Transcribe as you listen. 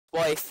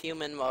Wife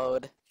human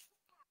mode.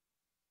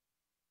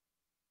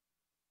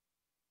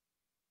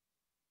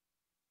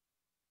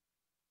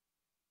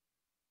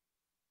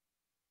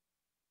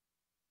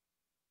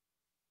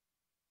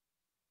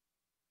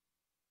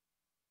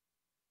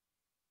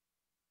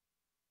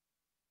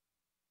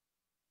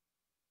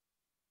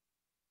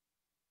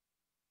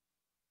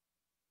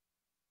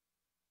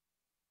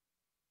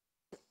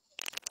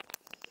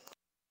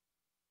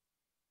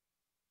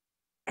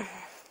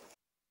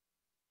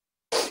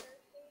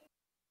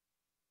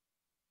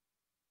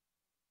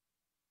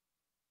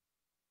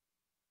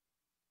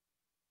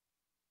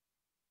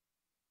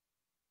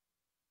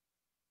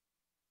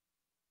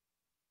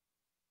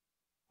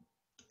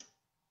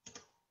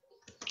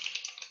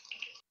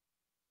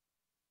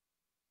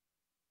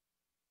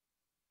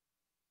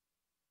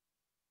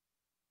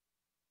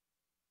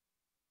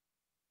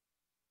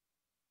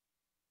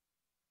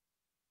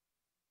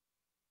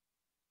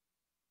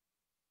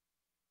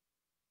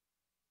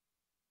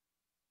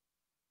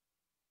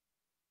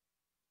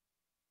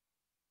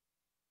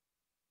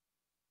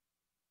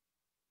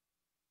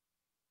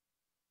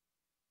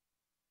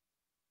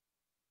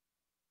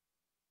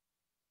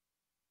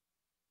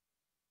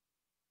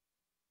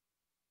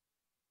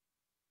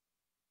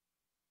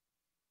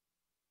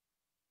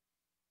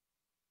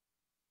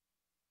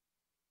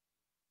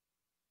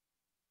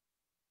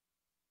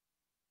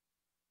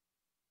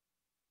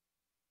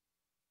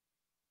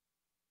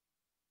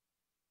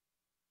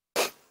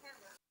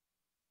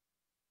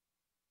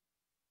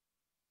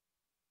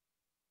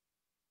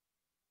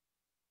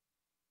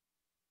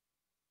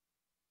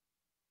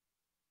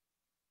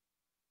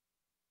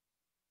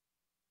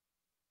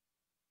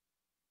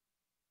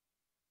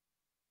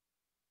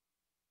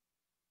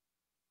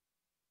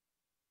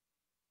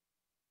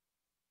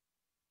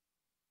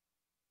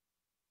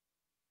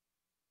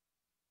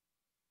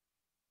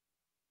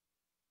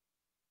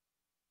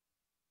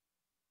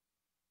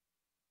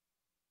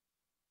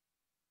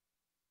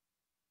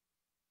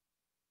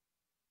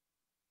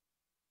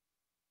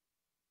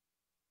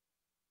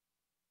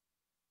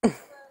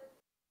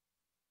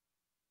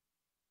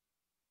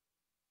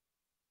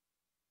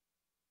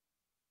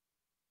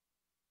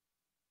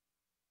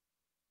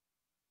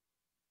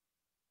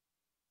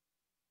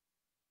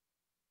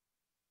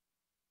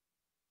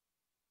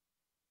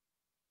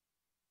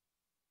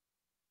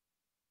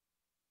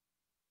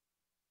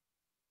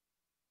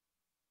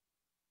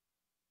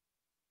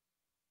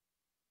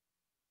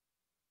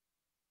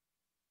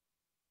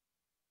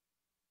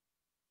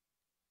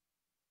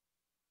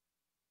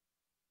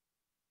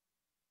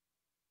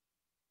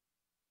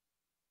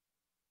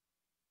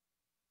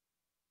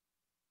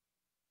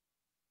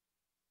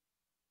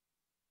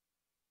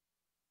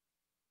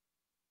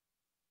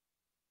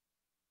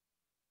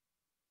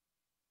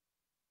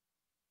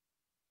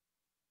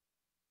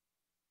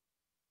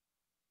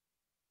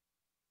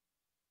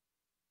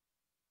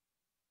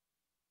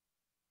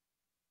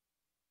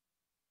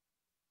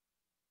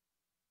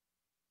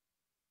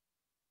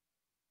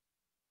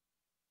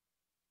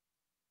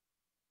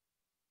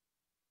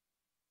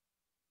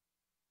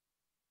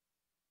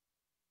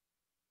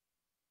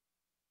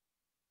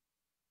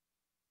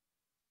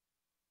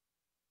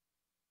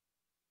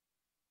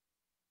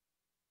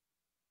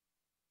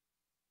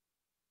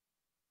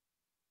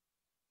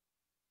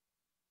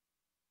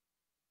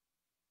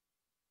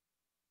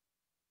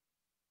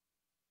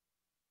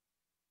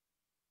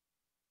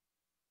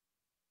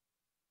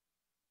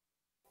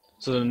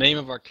 So the name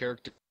of our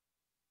character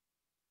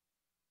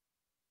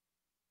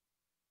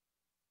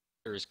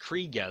is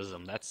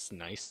Kreygasm. That's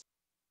nice.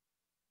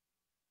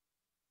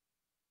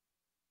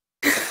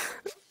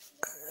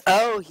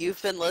 Oh,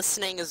 you've been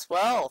listening as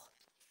well.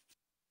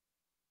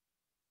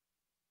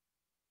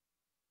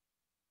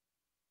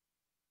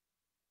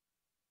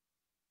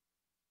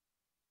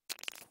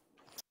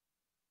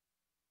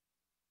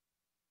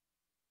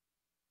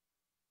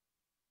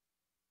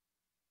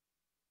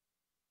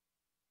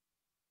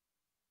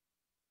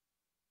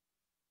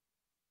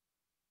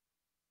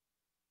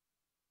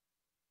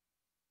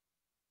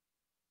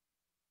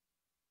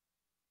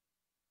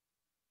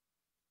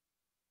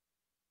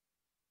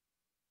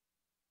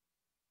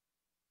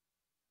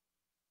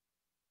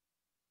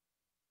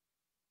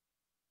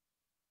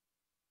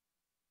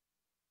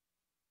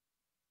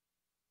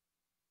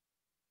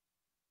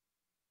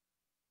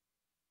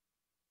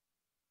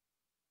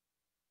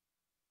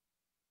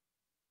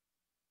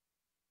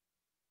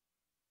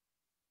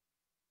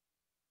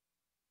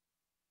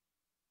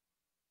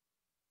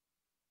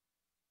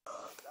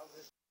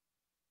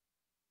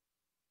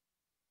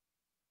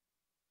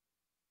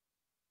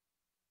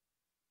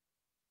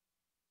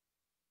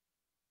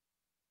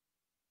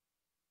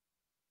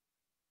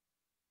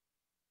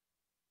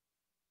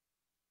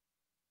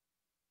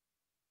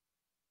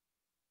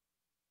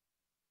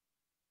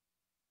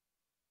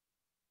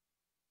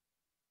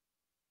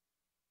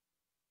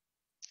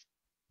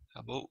 How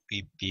about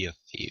we be a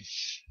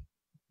thief?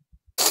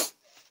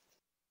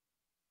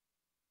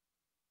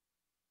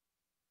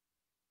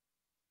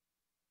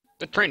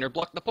 The trainer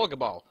blocked the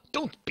Pokeball.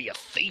 Don't be a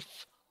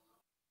thief!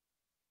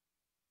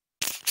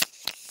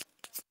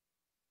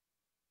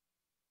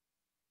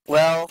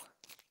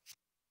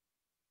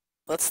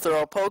 Let's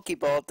throw a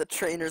Pokeball at the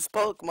trainer's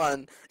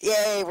Pokemon.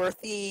 Yay, we're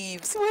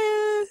thieves!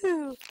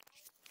 Woo!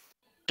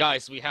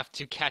 Guys, we have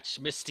to catch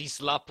Misty's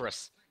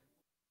Lapras.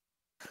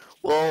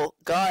 Well,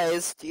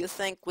 guys, do you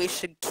think we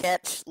should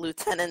catch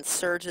Lieutenant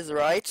Surge's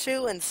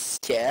Raichu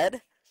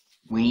instead?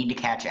 We need to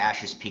catch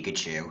Ash's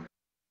Pikachu.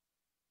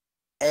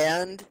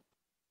 And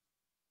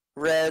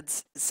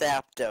Red's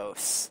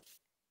Zapdos.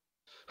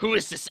 Who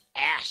is this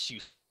Ash, you...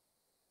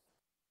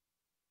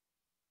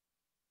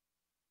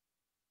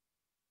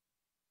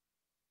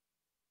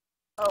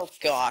 Oh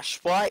gosh,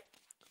 why?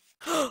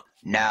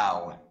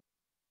 No.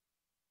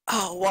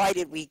 Oh, why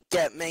did we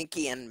get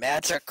Mankey and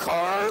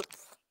Magikarp?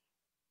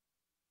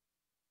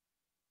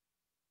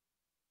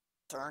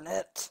 Darn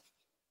it.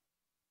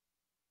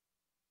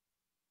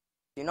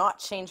 Do not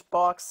change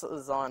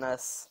boxes on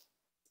us.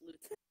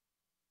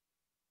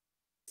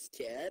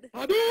 Instead?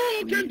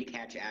 We need to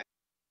catch Ash.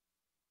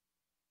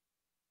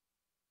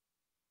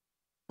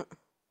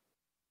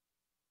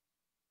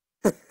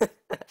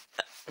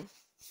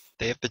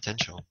 They have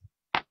potential.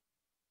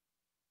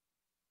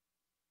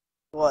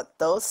 What,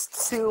 those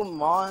two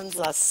Mons,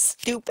 a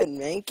stupid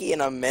Mankey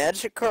and a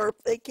Magikarp,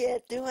 they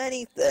can't do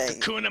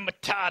anything. Hakuna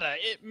Matata,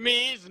 it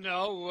means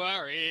no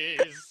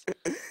worries.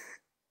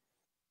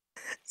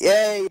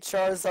 Yay,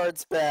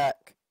 Charizard's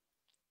back.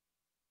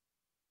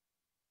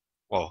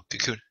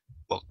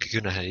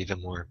 Kakuna had even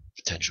more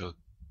potential.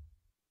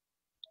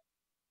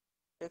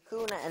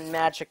 Kakuna and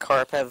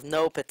Magikarp have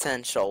no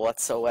potential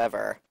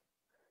whatsoever.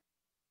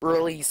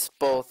 Release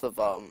both of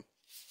them.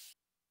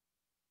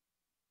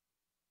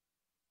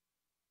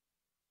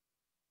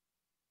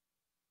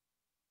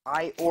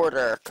 I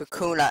order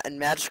Kakuna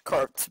and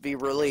Magikarp to be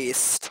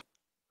released.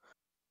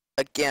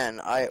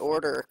 Again, I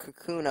order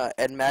Kakuna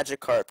and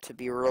Magikarp to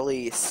be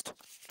released.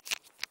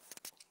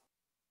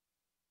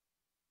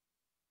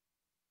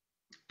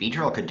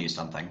 Beedrill could do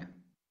something.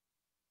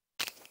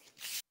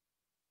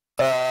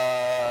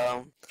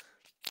 That'd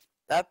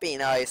be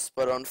nice,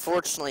 but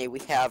unfortunately we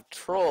have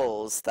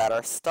trolls that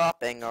are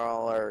stopping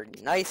all our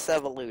nice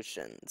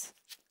evolutions.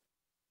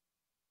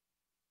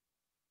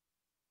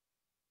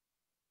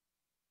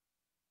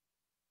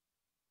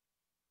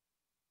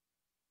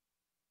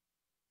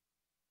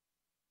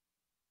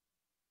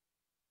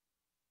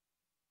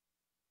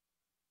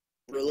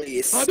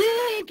 Release. I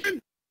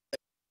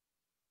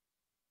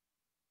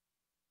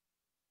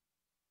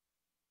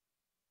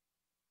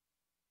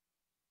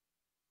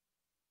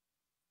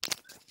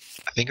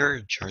think our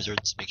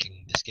Charizard's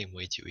making this game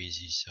way too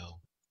easy, so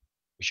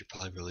we should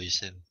probably release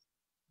him.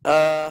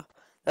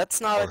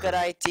 That's not a Or good her.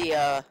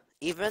 idea.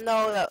 Even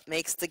though that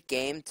makes the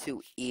game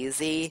too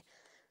easy,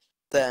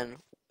 then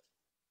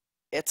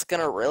it's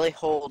gonna really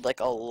hold like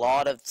a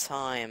lot of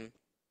time.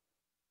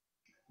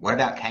 What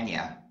about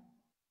Kenya?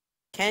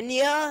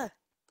 Kenya?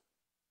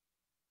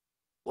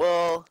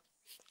 Well,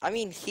 I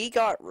mean, he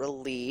got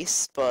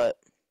released, but...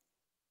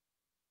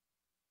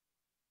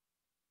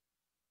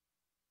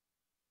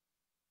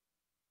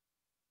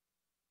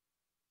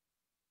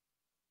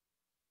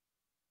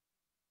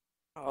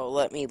 Oh,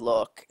 let me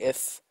look.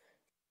 If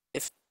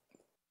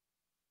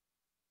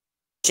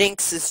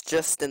Jinx is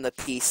just in the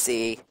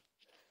PC.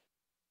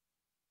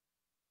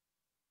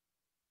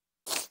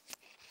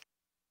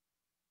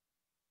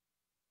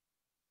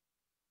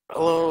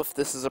 Hello, if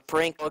this is a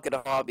prank, look at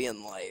a hobby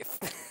in life.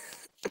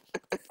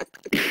 What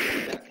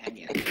about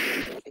Kenya?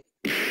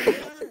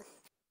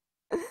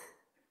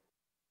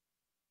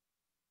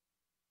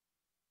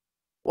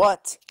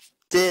 What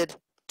did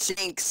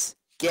Jinx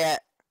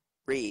get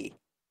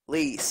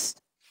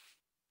released?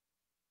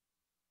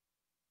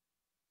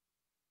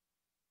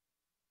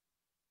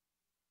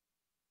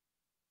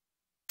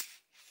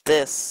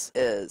 This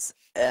is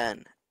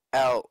an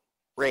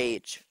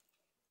outrage.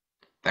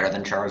 Better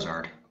than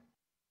Charizard.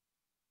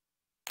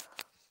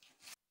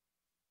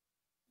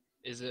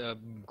 Is it a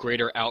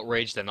greater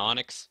outrage than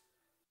Onyx?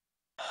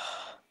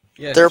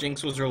 Yes, They're-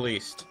 Jinx was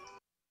released.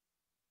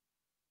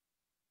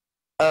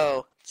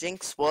 Oh,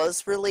 Jinx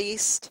was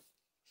released?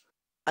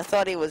 I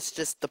thought he was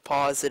just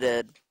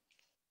deposited.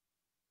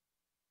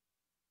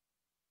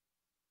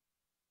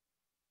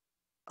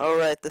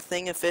 Alright, the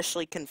thing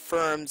officially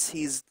confirms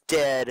he's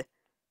dead.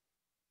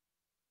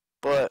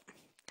 But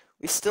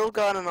we still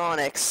got an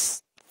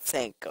Onyx,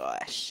 thank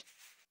gosh.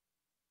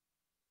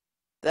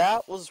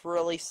 That was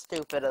really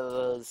stupid of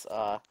those,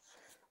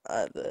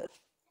 the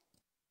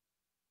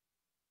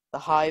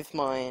hive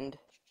mind.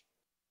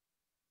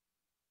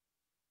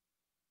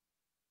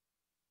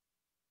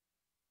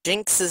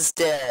 Jinx is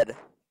dead.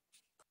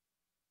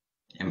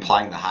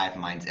 Implying the hive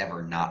mind's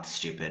ever not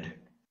stupid.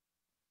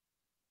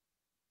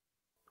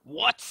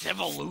 What's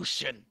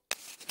evolution?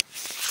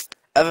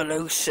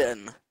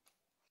 Evolution.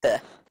 Heh.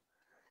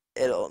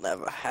 It'll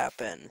never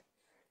happen.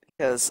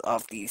 Because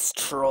of these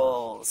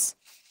trolls.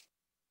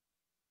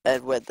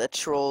 And when the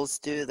trolls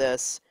do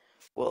this,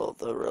 well,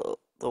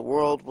 the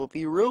world will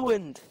be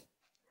ruined.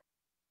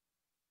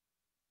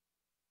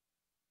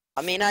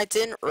 I mean, I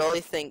didn't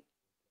really think...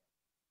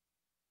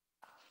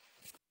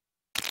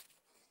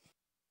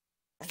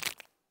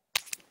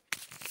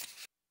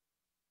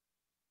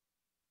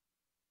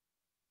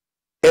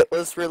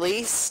 was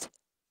released?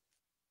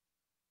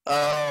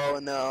 Oh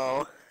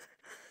no.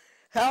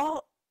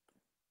 How?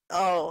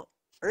 Oh,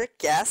 Rick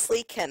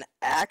Gasly can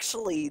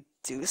actually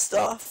do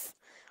stuff?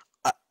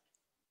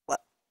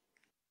 What?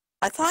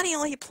 I thought he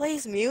only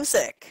plays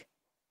music.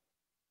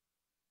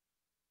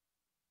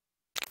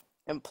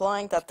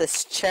 Implying that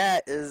this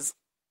chat is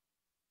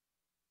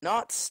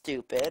not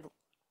stupid.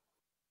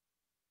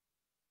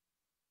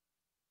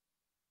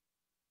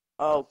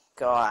 Oh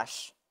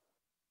gosh.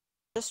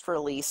 Just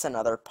release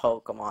another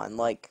Pokemon.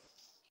 Like,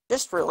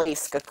 just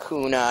release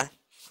Kakuna,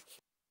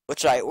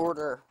 which I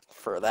order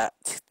for that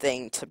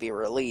thing to be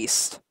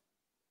released.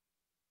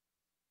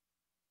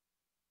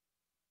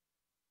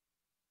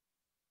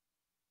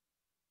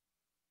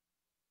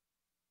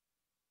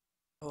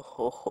 Oh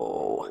ho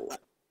ho.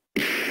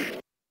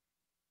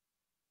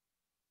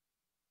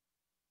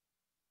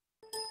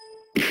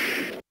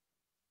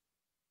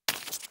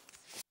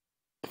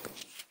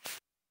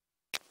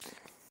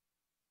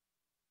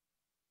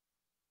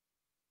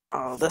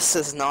 Oh, this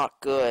is not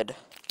good.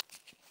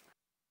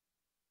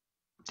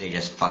 They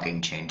just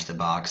fucking changed the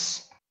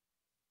box.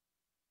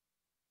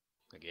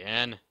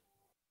 Again.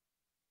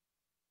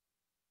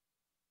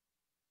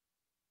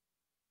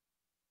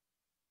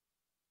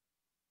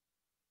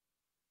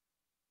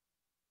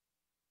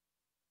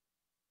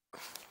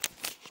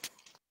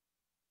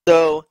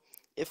 So,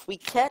 if we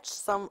catch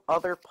some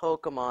other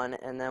Pokemon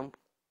and then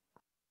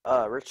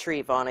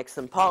retrieve Onix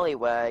and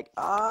Poliwag,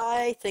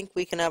 I think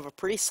we can have a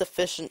pretty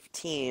sufficient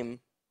team.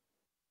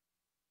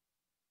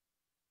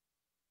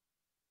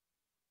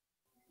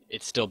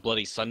 It's still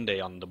Bloody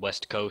Sunday on the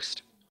West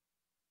Coast.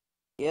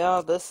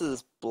 Yeah, this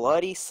is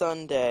Bloody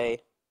Sunday.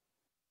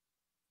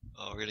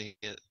 Oh, we're gonna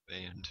get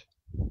banned.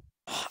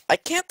 I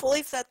can't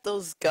believe that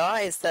those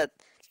guys that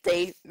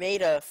they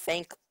made a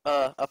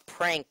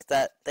prank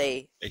that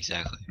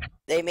Exactly.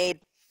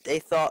 they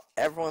thought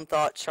everyone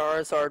thought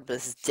Charizard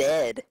was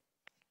dead.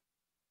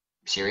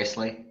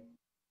 Seriously?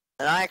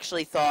 And I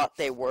actually thought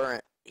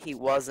he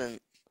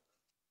wasn't.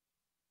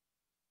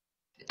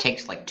 It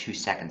takes like 2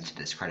 seconds to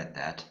discredit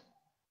that.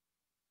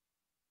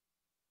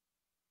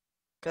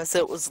 Because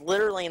it was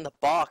literally in the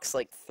box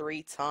like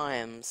 3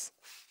 times.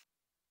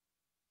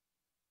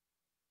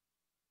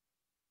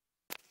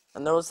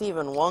 And there was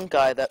even one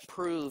guy that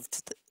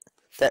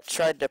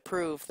tried to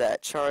prove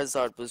that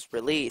Charizard was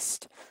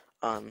released.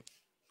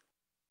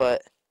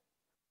 But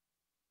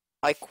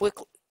I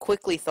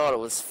quickly thought it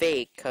was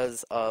fake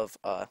because of,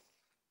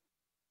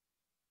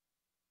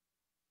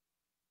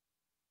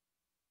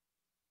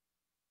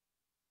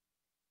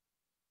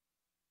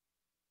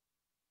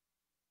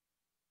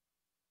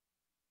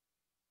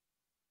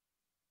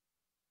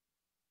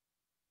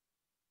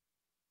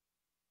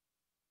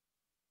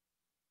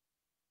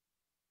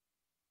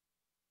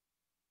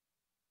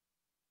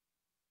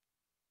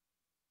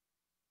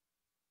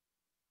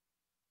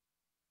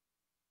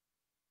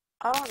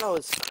 I don't know,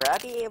 is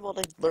Krabby able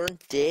to learn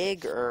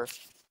Dig or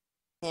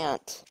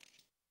can't?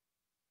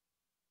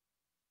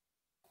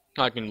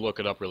 I can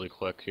look it up really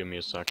quick. Give me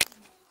a sec.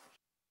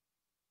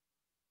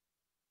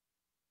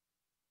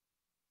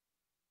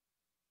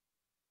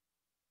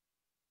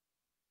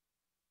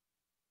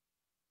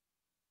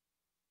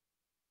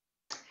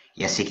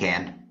 Yes, he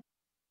can.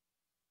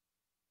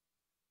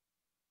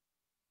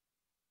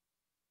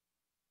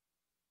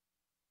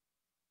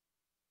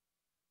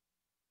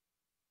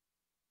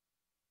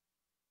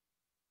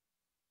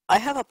 I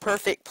have a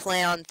perfect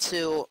plan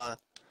to,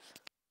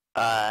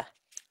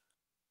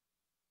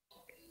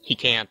 He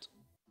can't.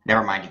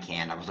 Never mind, he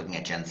can. I was looking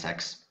at Gen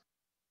 6.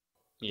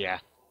 Yeah.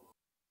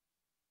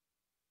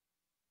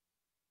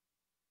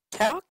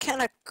 how can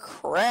a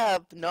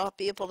crab not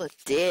be able to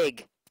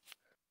dig?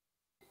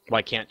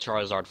 Why can't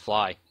Charizard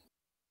fly?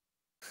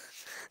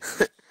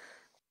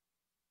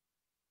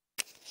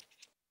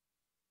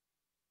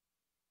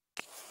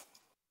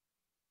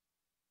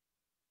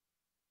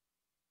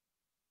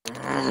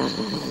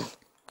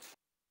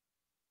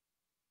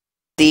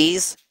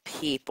 These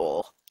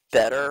people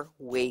better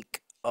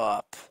wake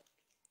up.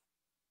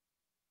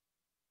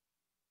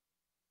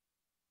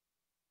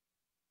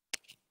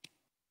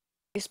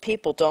 These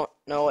people don't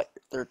know what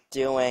they're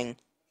doing.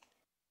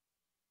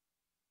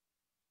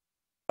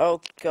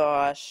 Oh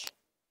gosh.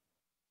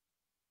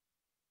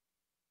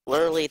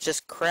 Literally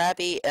just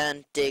Krabby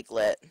and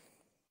Diglett.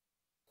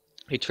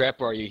 Hey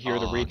Trapper, are you here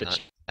to Oh, read the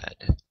not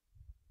bad.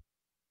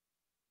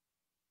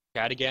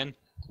 chat again?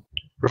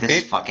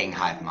 This fucking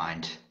hive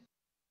mind.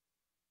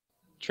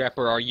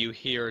 Trapper, are you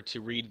here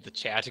to read the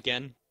chat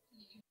again?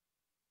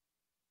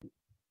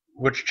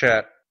 Which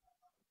chat?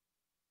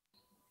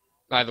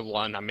 Either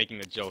one. I'm making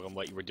a joke on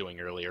what you were doing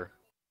earlier.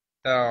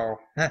 Oh.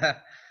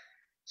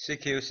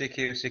 CQ,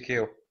 CQ,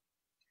 CQ.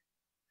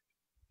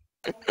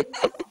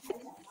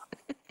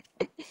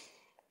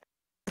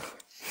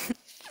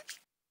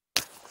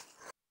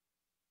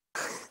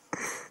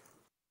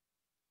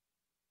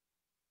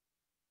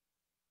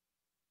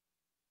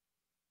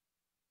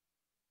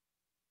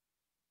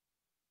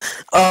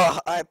 Oh,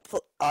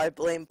 I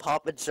blame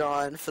Papa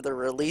John for the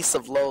release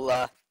of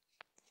Lola.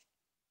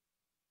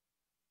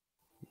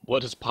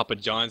 What does Papa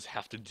John's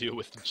have to do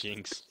with the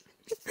Jinx?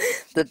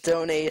 The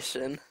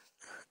donation.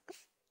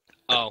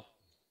 Oh.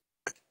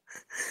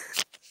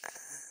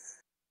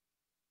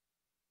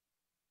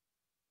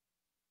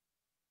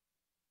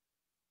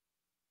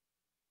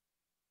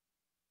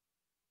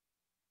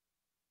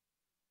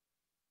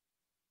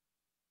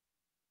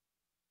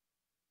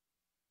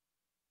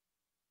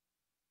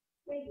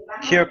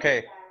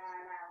 QRK.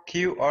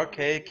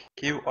 QRK.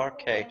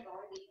 QRK.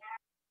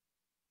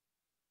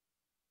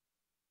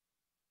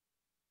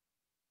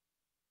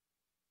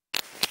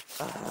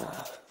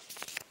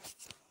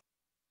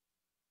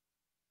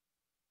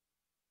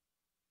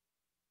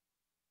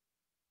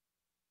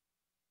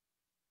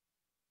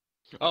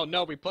 Oh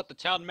no, we put the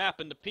town map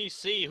into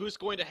PC. Who's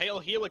going to Hail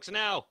Helix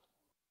now?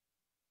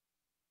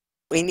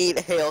 We need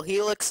Hail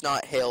Helix,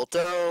 not Hail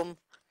Dome.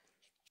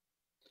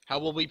 How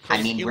will we I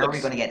praise mean, where are we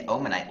Helix? going to get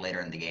Omanite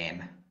later in the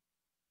game?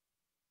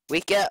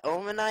 We get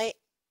Omanite.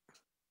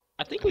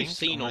 I think I we've think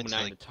seen Omanite's Omanite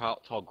in like- the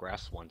tall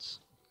grass once.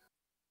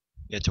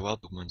 Yeah, it's a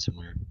wild Pokemon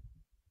somewhere.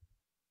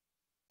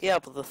 Yeah,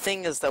 but the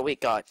thing is that we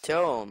got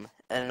Dome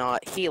and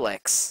not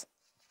Helix.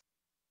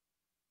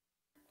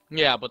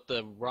 Yeah, but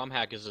the ROM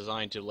hack is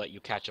designed to let you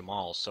catch them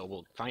all, so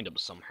we'll find them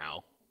somehow.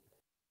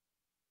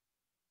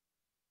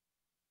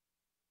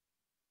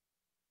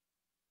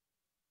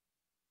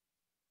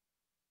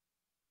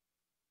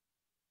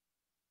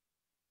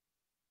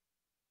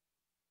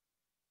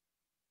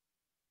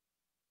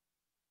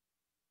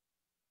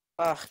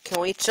 Can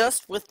we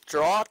just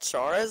withdraw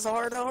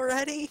Charizard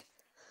already?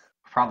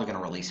 We're probably going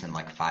to release him in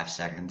like 5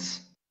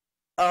 seconds.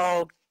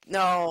 Oh,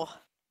 no.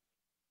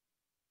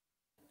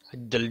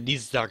 The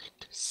lizard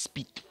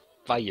spit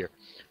fire.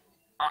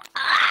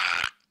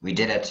 We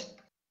did it.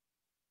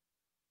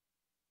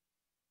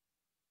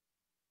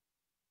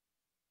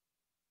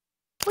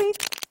 Wait.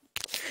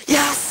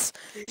 Yes!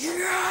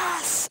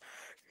 Yes!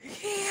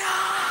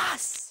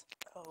 Yes!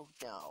 Oh,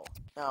 no.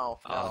 No,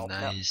 Oh, no,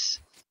 nice.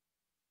 no.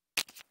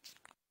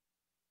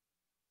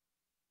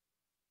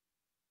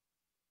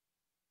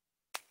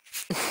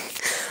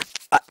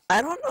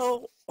 I don't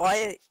know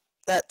why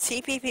that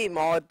TPP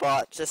mod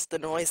bot just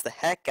annoys the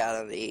heck out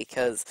of me,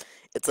 because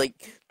it's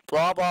like,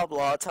 blah blah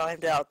blah,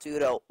 timed out due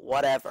to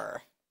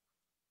whatever.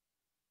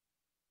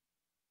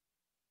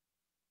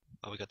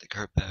 Oh, we got the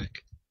cart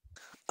back.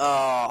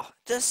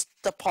 Just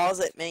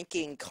deposit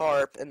making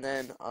carp and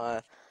then,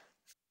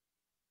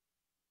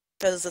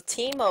 because a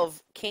team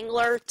of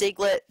Kingler,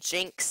 Diglett,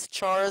 Jinx,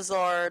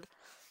 Charizard,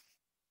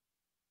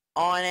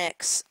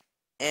 Onyx,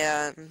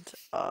 and,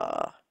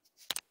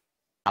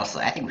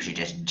 Honestly, I think we should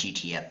just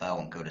GTFO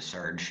and go to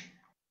Surge.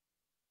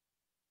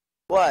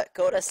 what,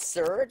 go to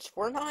Surge?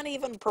 We're not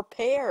even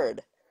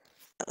prepared.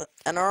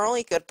 And our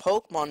only good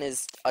Pokemon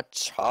is a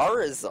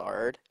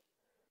Charizard.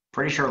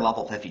 Pretty sure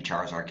level 50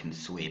 Charizard can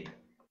sweep.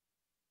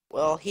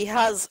 Well, he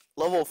has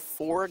level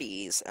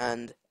 40s,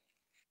 and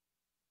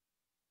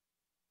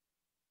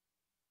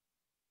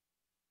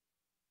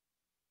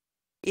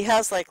he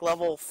has like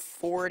level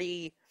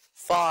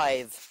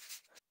 45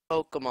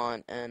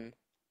 Pokemon, and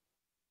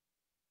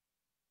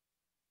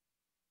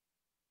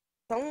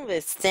some of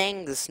his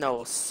things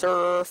know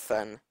Surf,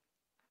 and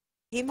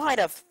he might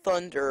have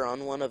Thunder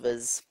on one of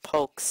his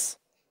pokes.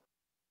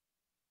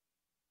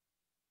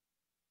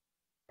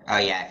 Oh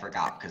yeah, I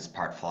forgot, because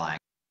part flying.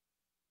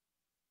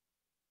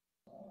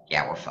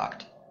 Yeah, we're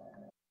fucked.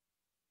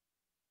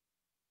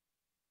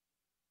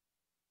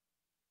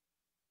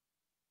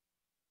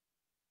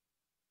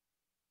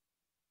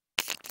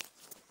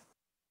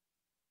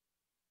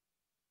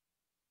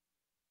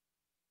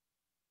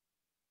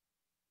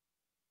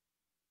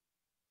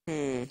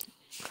 Hmm.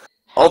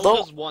 How Although-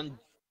 does one...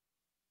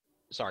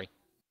 Sorry.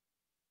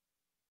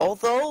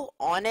 Although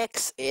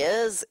Onyx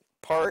is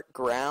part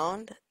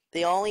ground,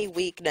 the only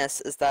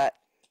weakness is that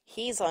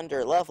he's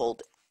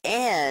underleveled,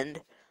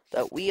 and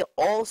that we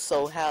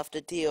also have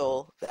to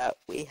deal that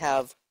we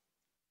have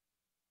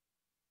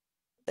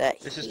that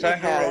This is he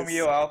Tango has...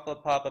 Romeo Alpha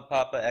Papa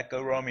Papa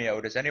Echo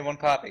Romeo. Does anyone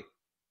copy?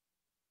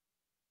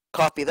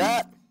 Copy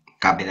that.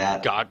 Copy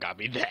that. God got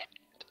me that.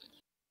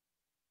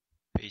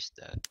 Paste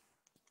that.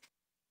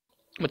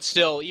 But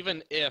still,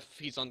 even if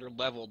he's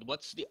underleveled,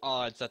 what's the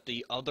odds that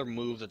the other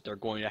move that they're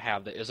going to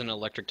have that isn't an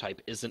electric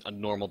type isn't a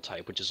normal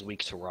type, which is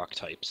weak to rock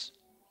types?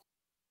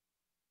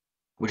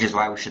 Which is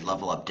why we should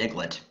level up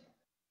Diglett.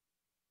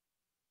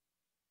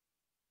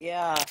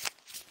 Yeah.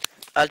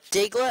 A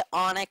Diglett,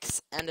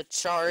 Onyx, and a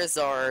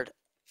Charizard.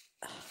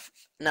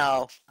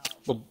 No.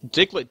 Well,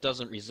 Diglett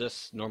doesn't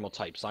resist normal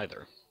types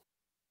either.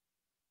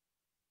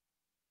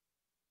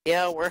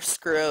 Yeah, we're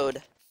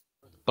screwed.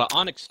 But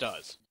Onyx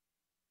does.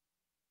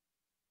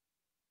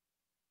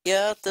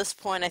 Yeah, at this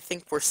point I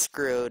think we're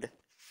screwed.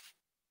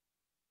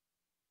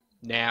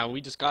 Now,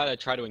 we just gotta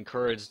try to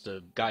encourage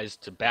the guys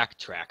to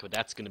backtrack, but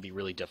that's gonna be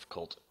really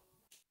difficult.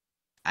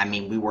 I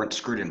mean, we weren't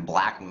screwed in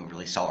black when we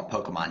released all our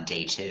Pokemon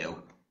day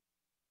 2.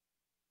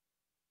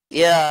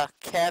 Yeah,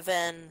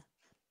 Kevin,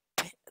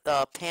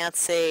 the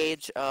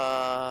Pansage,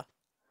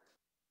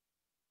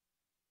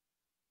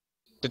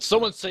 Did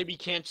someone say we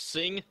can't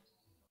sing?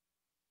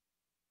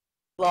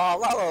 La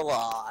la la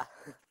la.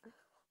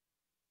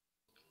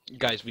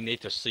 Guys, we need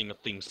to sing a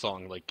theme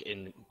song, like,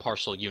 in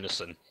partial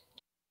unison.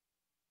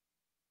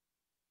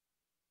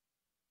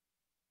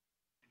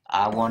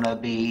 I wanna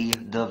be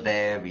the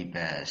very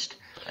best,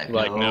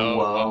 Like no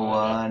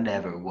one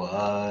ever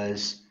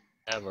was.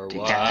 Ever To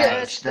was.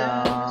 catch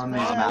them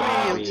is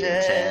my real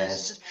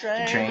test.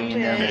 To train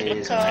them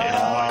is my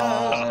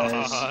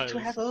cause.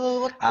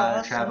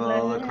 I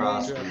travel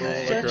across the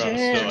land,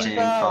 searching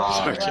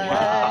far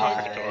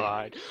and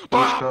wide. Each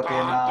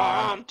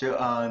Pokemon to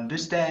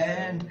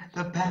understand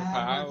the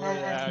power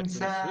that's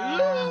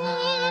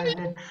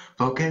inside.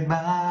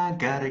 Pokemon,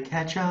 gotta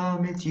catch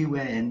 'em, it's you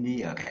and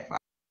me. Okay, fine.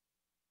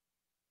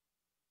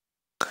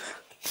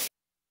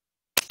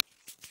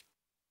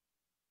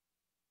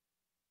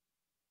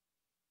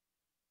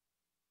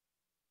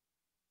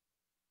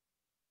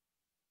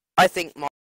 I think